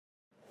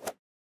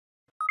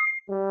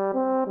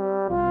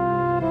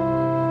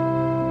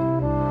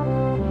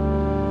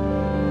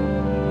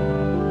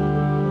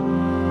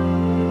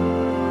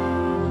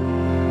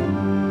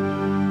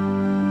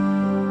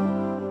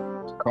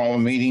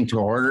meeting to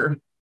order.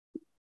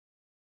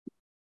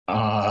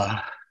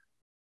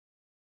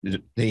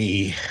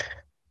 The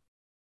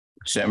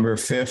December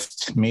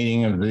 5th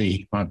meeting of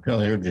the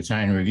Montpelier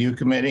Design Review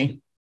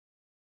Committee.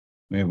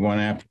 We have one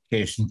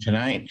application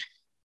tonight.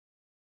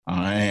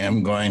 I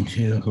am going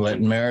to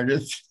let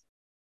Meredith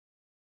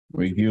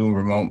review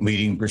remote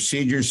meeting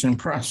procedures and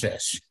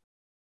process.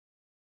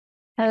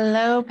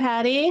 Hello,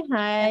 Patty.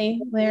 Hi,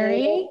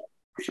 Larry.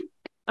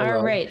 Hello.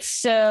 All right.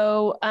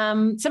 So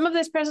some of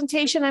this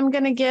presentation I'm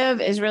going to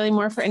give is really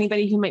more for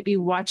anybody who might be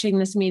watching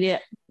this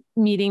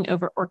meeting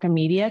over Orca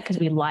Media because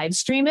we live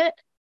stream it.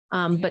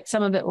 But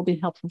some of it will be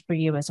helpful for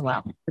you as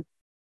well.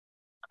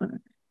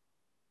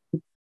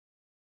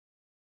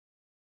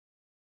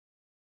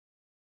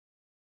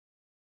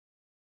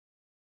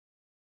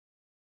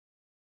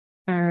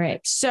 All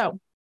right. So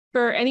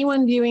for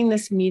anyone viewing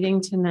this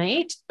meeting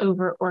tonight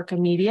over Orca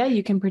Media,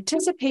 you can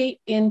participate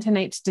in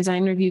tonight's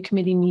Design Review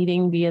Committee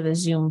meeting via the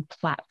Zoom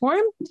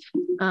platform.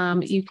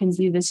 You can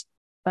do this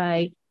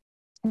by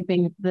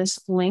typing this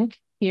link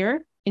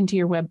here into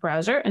your web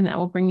browser, and that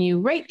will bring you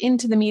right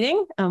into the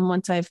meeting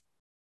once I've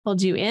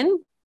pulled you in.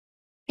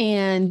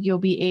 And you'll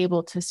be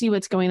able to see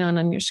what's going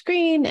on your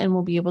screen, and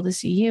we'll be able to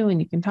see you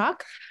and you can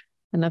talk.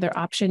 Another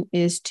option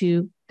is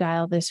to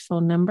dial this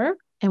phone number,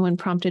 and when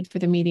prompted for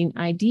the meeting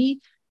ID,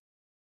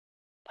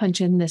 punch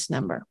in this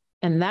number.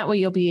 And that way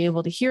you'll be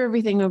able to hear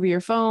everything over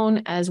your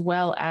phone, as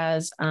well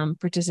as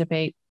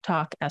participate,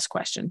 talk, ask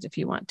questions if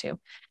you want to.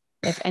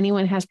 If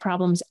anyone has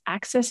problems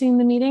accessing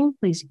the meeting,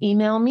 please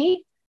email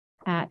me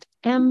at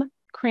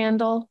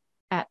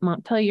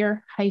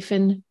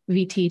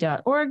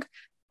mcrandall@montpelier-vt.org.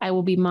 I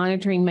will be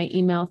monitoring my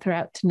email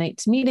throughout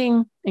tonight's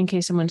meeting in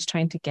case someone's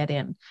trying to get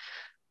in.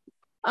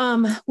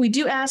 We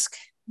do ask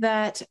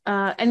that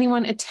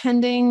anyone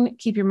attending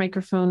keep your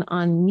microphone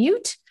on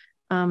mute.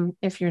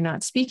 If you're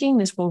not speaking,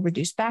 this will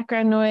reduce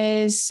background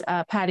noise.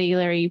 Patty,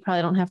 Larry, you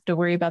probably don't have to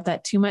worry about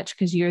that too much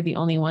because you're the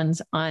only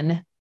ones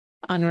on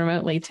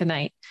remotely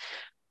tonight.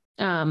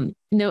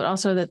 Note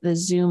also that the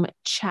Zoom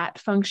chat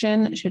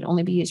function should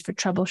only be used for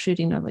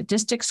troubleshooting or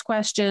logistics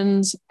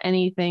questions.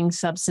 Anything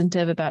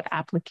substantive about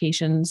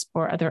applications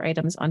or other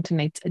items on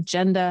tonight's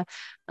agenda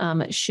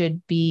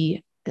should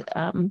be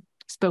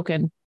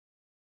spoken.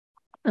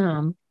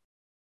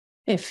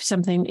 If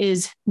something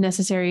is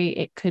necessary,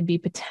 it could be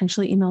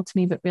potentially emailed to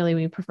me, but really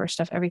we prefer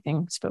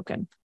everything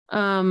spoken.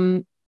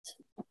 Turning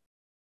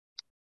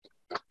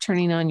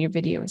on your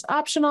video is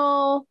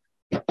optional.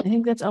 I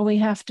think that's all we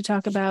have to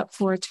talk about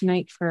for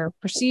tonight for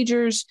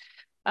procedures.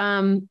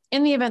 In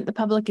the event the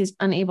public is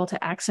unable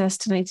to access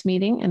tonight's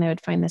meeting, and I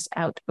would find this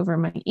out over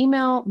my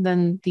email,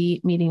 then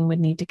the meeting would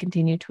need to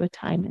continue to a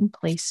time and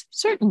place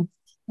certain.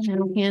 And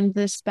I'll hand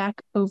this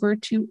back over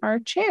to our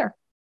chair.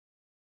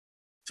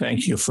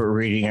 Thank you for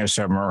reading us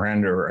our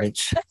Miranda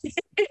rights.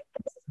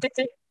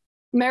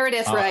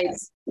 Meredith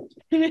rights.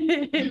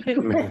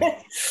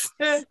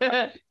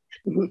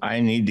 I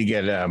need to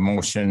get a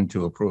motion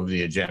to approve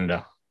the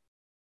agenda.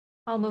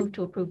 I'll move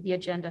to approve the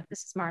agenda.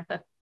 This is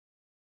Martha.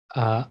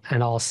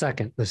 And I'll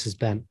second. This is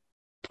Ben.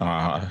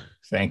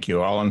 Thank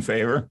you. All in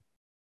favor?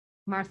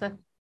 Martha.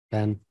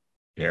 Ben.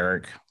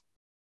 Derek.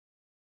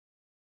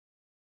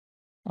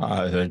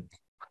 The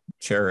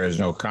chair has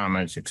no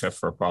comments except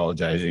for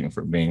apologizing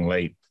for being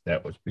late.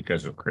 That was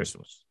because of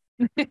Christmas.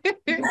 We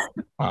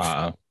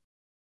have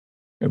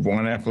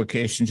one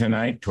application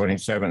tonight,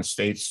 27th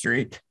State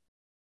Street.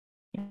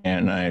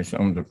 And I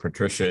assume that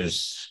Patricia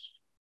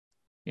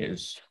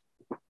is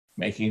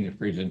making the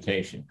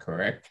presentation,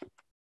 correct?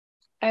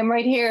 I'm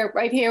right here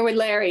with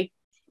Larry.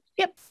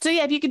 Yep. So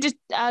yeah, if you could just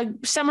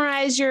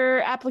summarize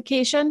your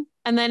application,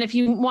 and then if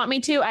you want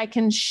me to, I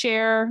can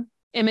share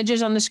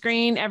images on the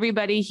screen.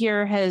 Everybody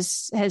here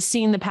has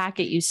seen the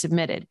packet you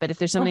submitted, but if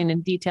there's something in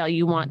detail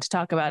you want to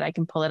talk about, I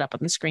can pull it up on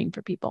the screen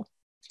for people.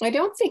 I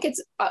don't think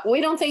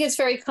we don't think it's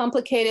very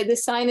complicated. The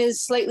sign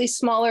is slightly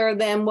smaller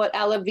than what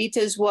Alla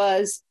Vita's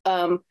was.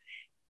 And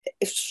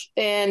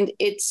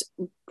it's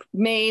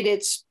made,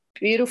 it's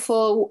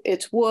beautiful,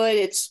 it's wood,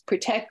 it's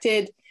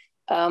protected.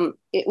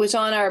 It was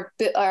on our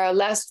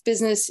last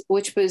business,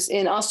 which was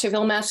in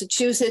Osterville,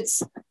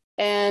 Massachusetts,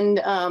 and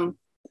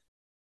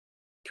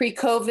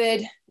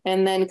pre-COVID,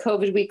 and then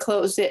COVID, we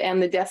closed it,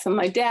 and the death of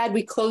my dad,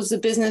 we closed the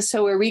business.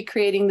 So we're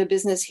recreating the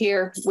business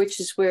here, which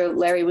is where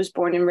Larry was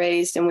born and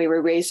raised, and we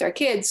raised our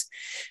kids.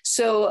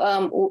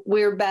 So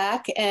we're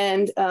back,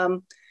 and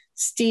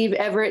Steve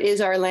Everett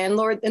is our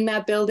landlord in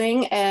that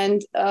building,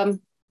 and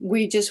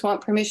we just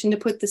want permission to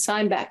put the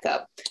sign back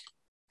up.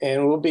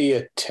 And we'll be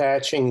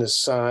attaching the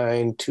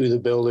sign to the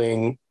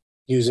building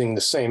using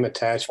the same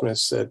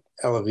attachments that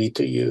Alla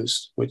Vita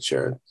used, which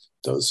are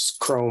those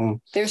chrome.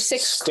 There's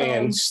six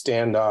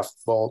standoff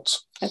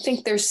bolts. I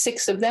think there's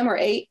 6 of them, or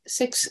 8,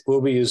 6.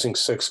 We'll be using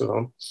 6 of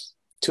them,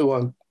 two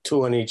on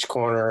each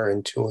corner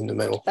and 2 in the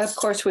middle. Of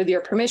course, with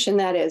your permission,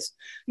 that is.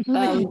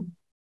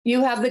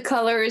 You have the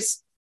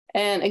colors,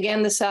 and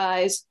again, the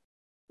size.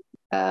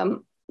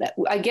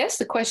 I guess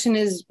the question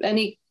is,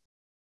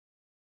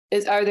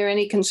 are there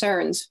any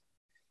concerns?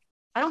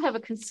 I don't have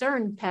a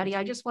concern, Patty.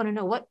 I just want to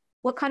know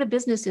What kind of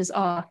businesses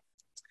are?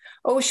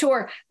 Oh,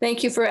 sure.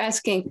 Thank you for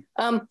asking.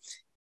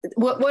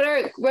 What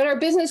our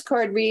business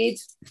card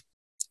reads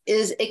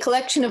is a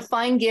collection of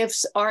fine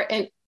gifts, art,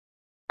 and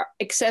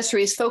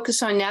accessories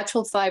focused on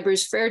natural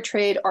fibers, fair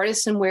trade,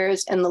 artisan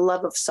wares, and the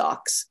love of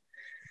socks.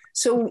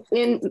 So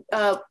in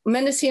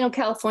Mendocino,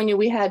 California,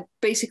 we had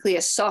basically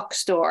a sock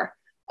store.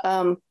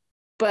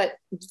 But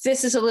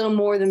this is a little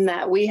more than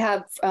that. We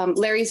have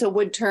Larry's a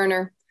wood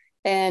turner.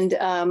 And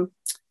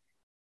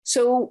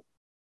so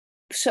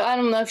I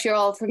don't know if you're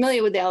all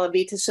familiar with the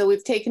Alavita. So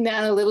we've taken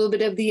down a little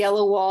bit of the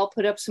yellow wall,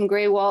 put up some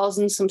gray walls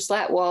and some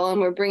slat wall.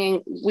 And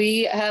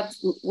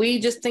we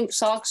just think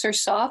socks are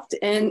soft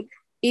and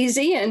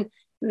easy, and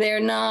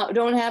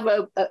don't have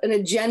an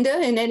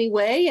agenda in any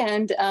way.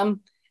 And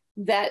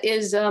that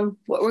is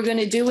what we're going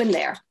to do in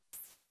there.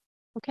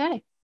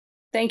 Okay.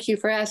 Thank you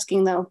for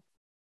asking, though.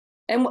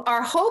 And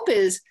our hope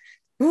is,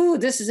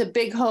 this is a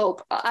big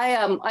hope.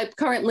 I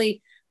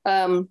currently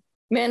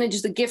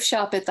manage the gift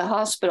shop at the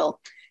hospital,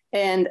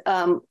 and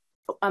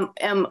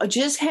I'm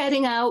just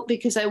heading out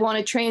because I want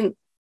to train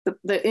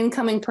the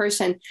incoming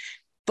person.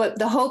 But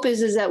the hope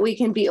is that we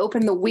can be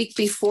open the week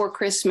before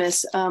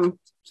Christmas.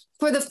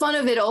 For the fun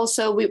of it,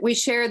 also, we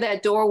share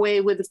that doorway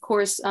with, of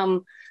course,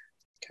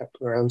 Capital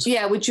Grounds.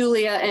 Yeah, with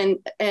Julia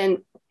and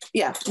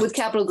with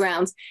Capital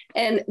Grounds,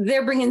 and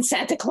they're bringing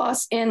Santa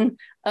Claus in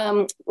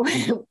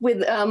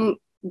with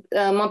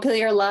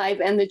Montpelier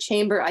Live and the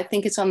Chamber. I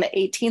think it's on the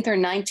 18th or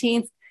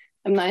 19th.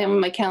 I'm not having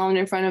my calendar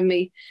in front of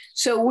me.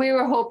 So we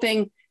were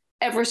hoping,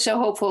 ever so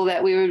hopeful,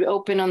 that we would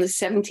open on the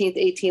 17th,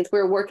 18th.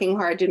 We're working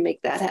hard to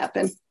make that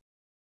happen.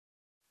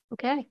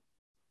 Okay.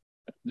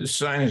 The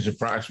sign is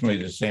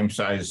approximately the same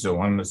size as the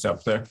one that's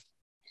up there.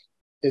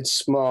 It's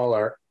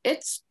smaller.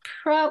 It's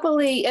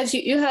probably, as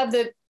you have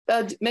the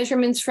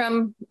measurements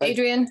from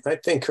Adrian. I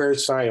think her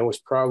sign was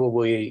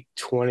probably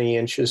 20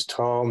 inches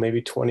tall,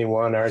 maybe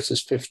 21. Ours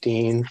is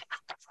 15.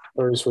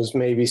 Hers was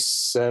maybe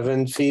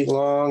 7 feet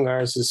long.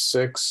 Ours is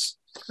 6.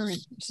 Current.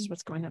 This is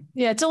what's going on.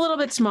 Yeah, it's a little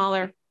bit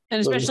smaller, and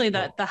especially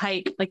the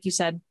height, like you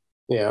said.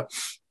 Yeah.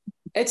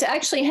 It's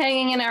actually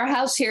hanging in our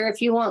house here.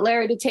 If you want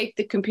Larry to take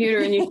the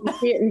computer and you can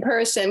see it in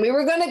person. We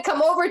were going to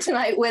come over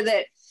tonight with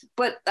it,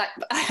 but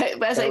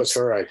that was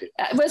her idea.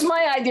 It was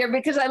my idea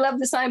because I love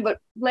the sign. But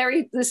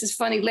Larry, this is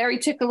funny. Larry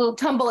took a little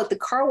tumble at the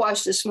car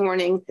wash this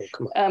morning.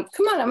 Oh,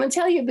 come on, I'm going to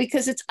tell you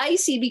because it's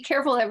icy. Be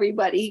careful,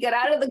 everybody. He got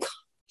out of the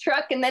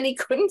truck and then he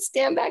couldn't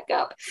stand back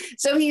up.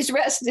 So he's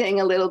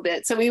resting a little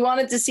bit. So we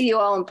wanted to see you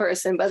all in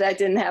person, but that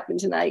didn't happen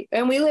tonight.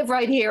 And we live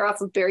right here off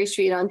of Berry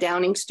Street on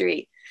Downing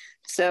Street.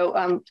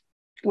 So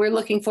we're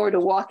looking forward to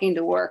walking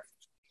to work.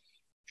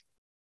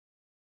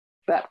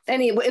 But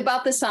anyway,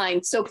 about the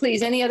sign. So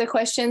please, any other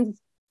questions?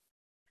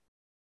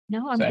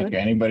 No, I'm Thank good. you.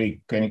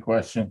 Anybody, any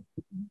question?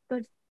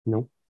 Good.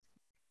 No.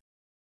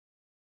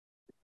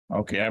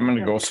 Okay, I'm going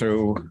to go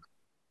through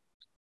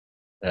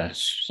the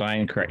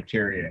sign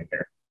criteria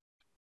here.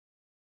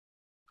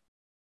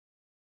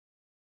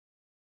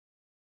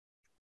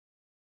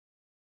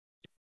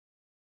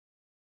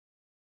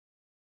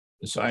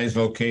 The size,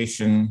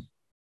 location,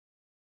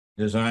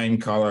 design,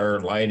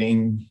 color,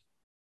 lighting.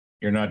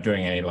 You're not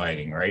doing any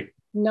lighting, right?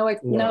 No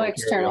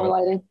external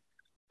lighting.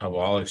 Of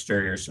all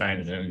exterior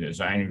signs and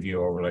design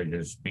view overlay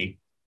to be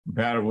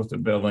compatible with the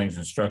buildings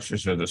and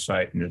structures of the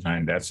site and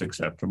design. That's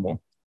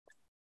acceptable.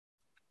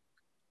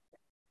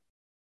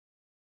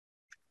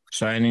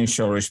 Signing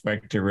shall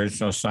respect the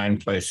original sign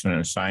placement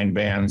and sign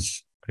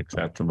bands.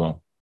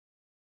 Acceptable.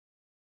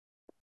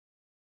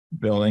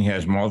 Building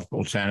has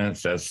multiple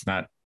tenants. That's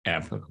not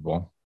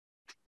applicable.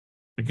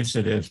 I guess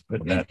it is,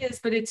 but not. It is,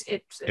 but it's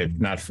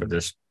not for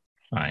this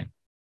sign.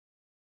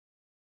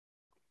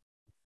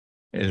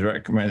 It is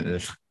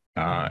recommended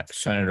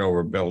send it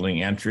over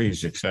building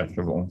entries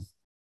acceptable.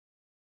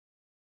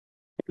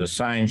 The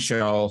sign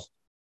shall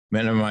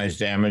minimize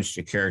damage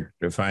to character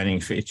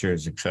defining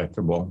features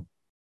acceptable.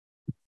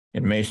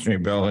 In masonry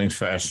buildings,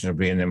 fasteners will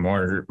be in the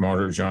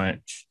mortar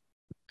joint,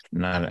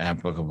 not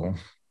applicable.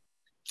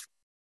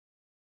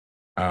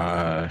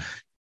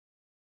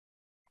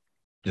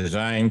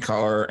 Design,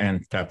 color,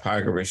 and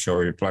typography shall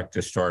reflect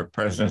historic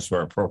presence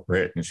where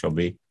appropriate and shall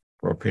be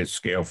appropriate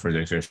scale for the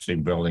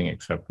existing building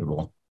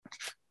acceptable.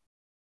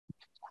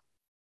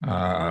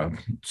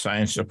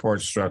 Sign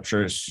support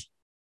structures,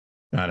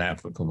 not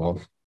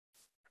applicable.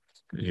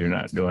 You're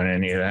not doing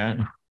any of that.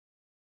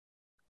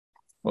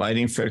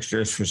 Lighting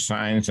fixtures for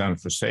signs on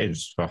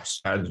facades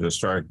of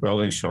historic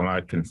buildings shall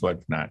not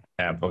conflict, not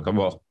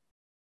applicable.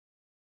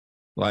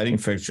 Lighting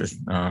fixtures,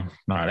 not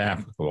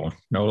applicable.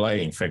 No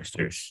lighting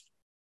fixtures.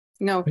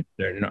 No.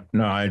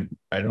 I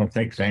don't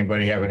think. Does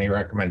anybody have any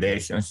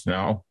recommendations?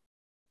 No.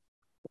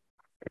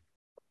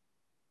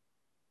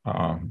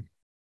 All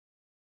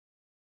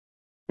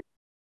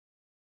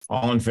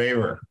in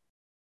favor?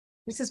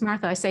 This is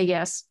Martha. I say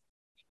yes.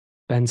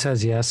 Ben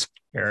says yes.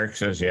 Eric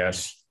says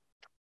yes.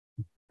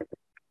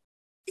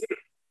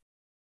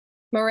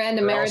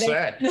 Miranda We're all Meredith.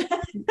 set.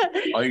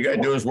 All you got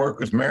to do is work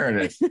with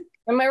Meredith.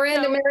 And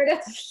Miranda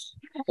Meredith.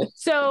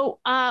 So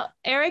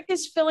Eric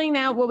is filling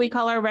out what we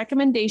call our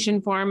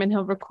recommendation form, and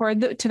he'll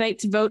record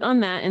tonight's vote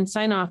on that and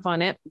sign off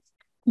on it.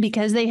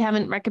 Because they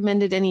haven't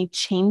recommended any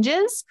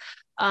changes,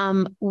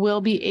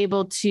 we'll be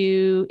able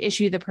to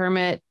issue the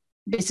permit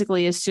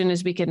basically as soon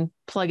as we can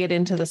plug it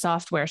into the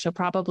software. So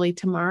probably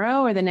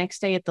tomorrow or the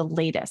next day at the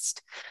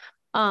latest.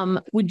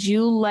 Would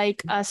you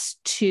like us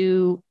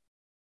to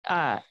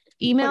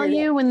email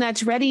you when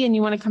that's ready and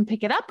you want to come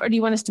pick it up, or do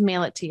you want us to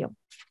mail it to you?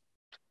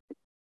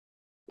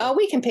 Oh,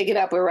 we can pick it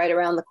up. We're right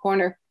around the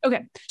corner.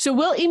 Okay. So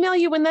we'll email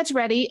you when that's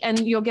ready, and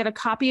you'll get a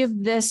copy of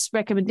this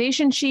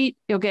recommendation sheet.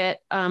 You'll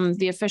get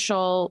the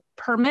official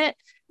permit.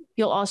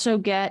 You'll also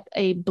get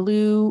a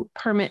blue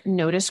permit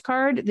notice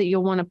card that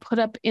you'll want to put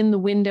up in the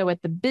window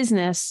at the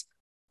business.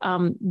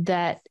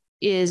 That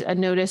is a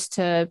notice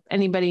to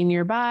anybody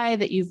nearby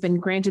that you've been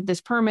granted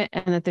this permit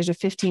and that there's a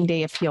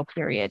 15-day appeal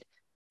period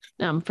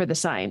for the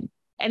sign.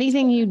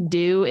 Anything you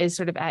do is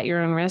sort of at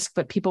your own risk,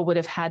 but people would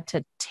have had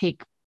to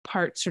take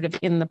part sort of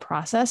in the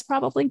process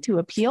probably to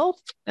appeal,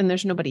 and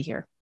there's nobody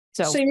here.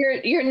 So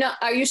you're not,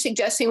 are you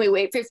suggesting we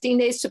wait 15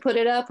 days to put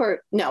it up,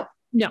 or no?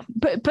 No,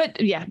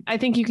 but yeah, I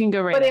think you can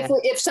go right ahead. But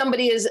if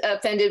somebody is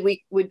offended,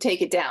 we would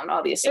take it down,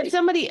 obviously. If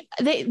somebody,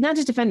 they not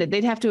just offended,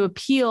 they'd have to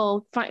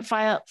appeal,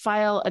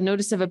 file a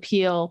notice of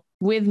appeal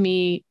with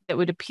me that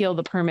would appeal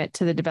the permit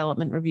to the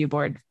development review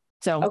board.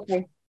 So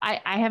okay.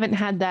 I haven't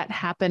had that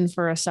happen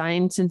for a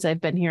sign since I've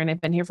been here, and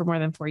I've been here for more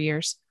than 4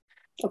 years.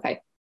 Okay.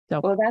 So,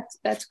 well,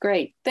 that's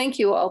great. Thank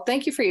you all.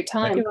 Thank you for your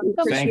time.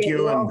 Thank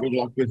you, and good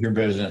luck with your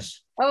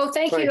business. Oh,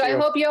 thank you. I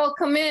hope you all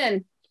come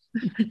in.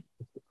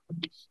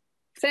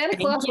 Santa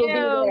Claus will be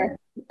there.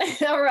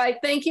 All right.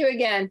 Thank you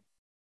again.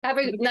 Have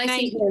a nice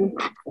evening.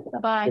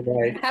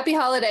 Bye-bye. Happy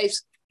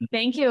holidays.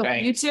 Thank you.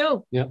 Thanks. You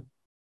too. Yep.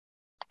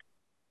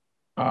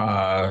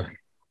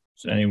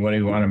 Does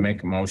anybody want to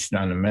make a motion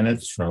on the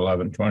minutes for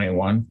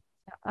 11/21?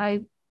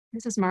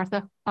 This is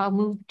Martha. I'll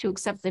move to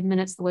accept the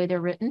minutes the way they're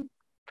written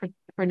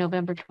for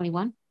November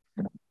 21.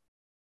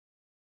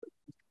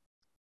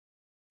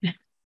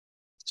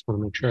 Just want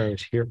to make sure I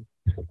was here.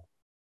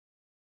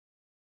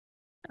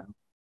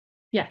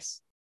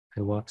 Yes.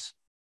 I was.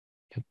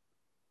 Yep.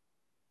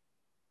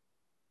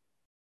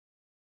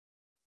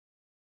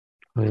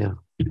 Oh yeah,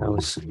 that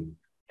was.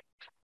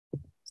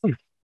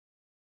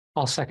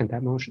 I'll second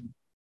that motion.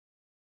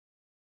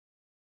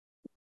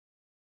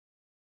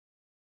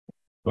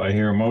 Do I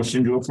hear a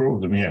motion to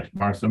approve them? Yes,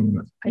 Martha.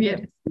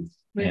 Yes.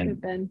 And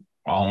Ben.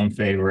 All in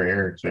favor,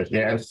 Eric says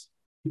yes.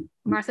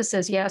 Martha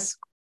says yes.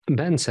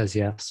 Ben says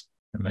yes.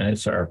 The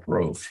minutes are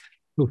approved.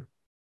 Ooh.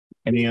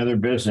 Any other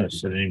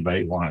business that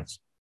anybody wants?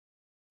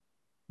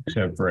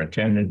 Except for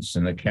attendance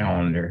in the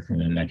calendar in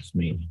the next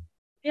meeting.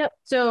 Yep.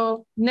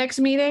 So next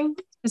meeting,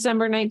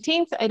 December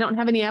 19th. I don't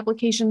have any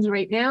applications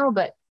right now,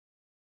 but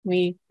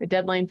the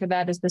deadline for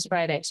that is this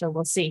Friday. So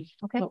we'll see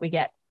what we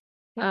get.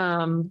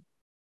 I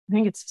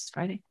think it's this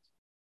Friday.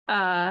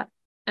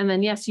 And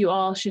then, yes, you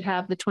all should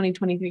have the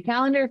 2023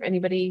 calendar. If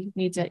anybody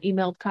needs an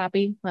emailed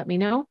copy, let me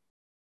know.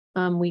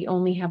 We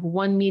only have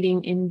one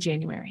meeting in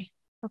January.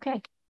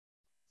 Okay.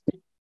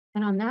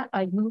 And on that,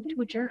 I move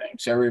to adjourn.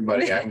 Thanks,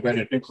 everybody. I'm going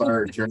to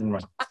declare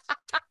adjournment.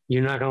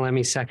 You're not going to let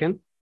me second?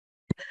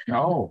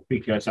 No,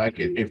 because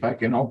if I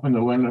can open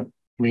the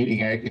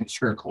meeting, I can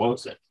sure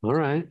close it. All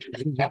right.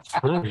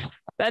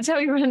 That's how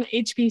you run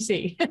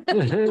HPC.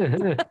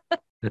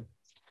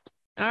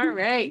 All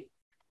right.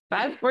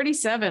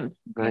 5:47.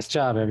 Nice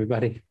job,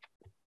 everybody.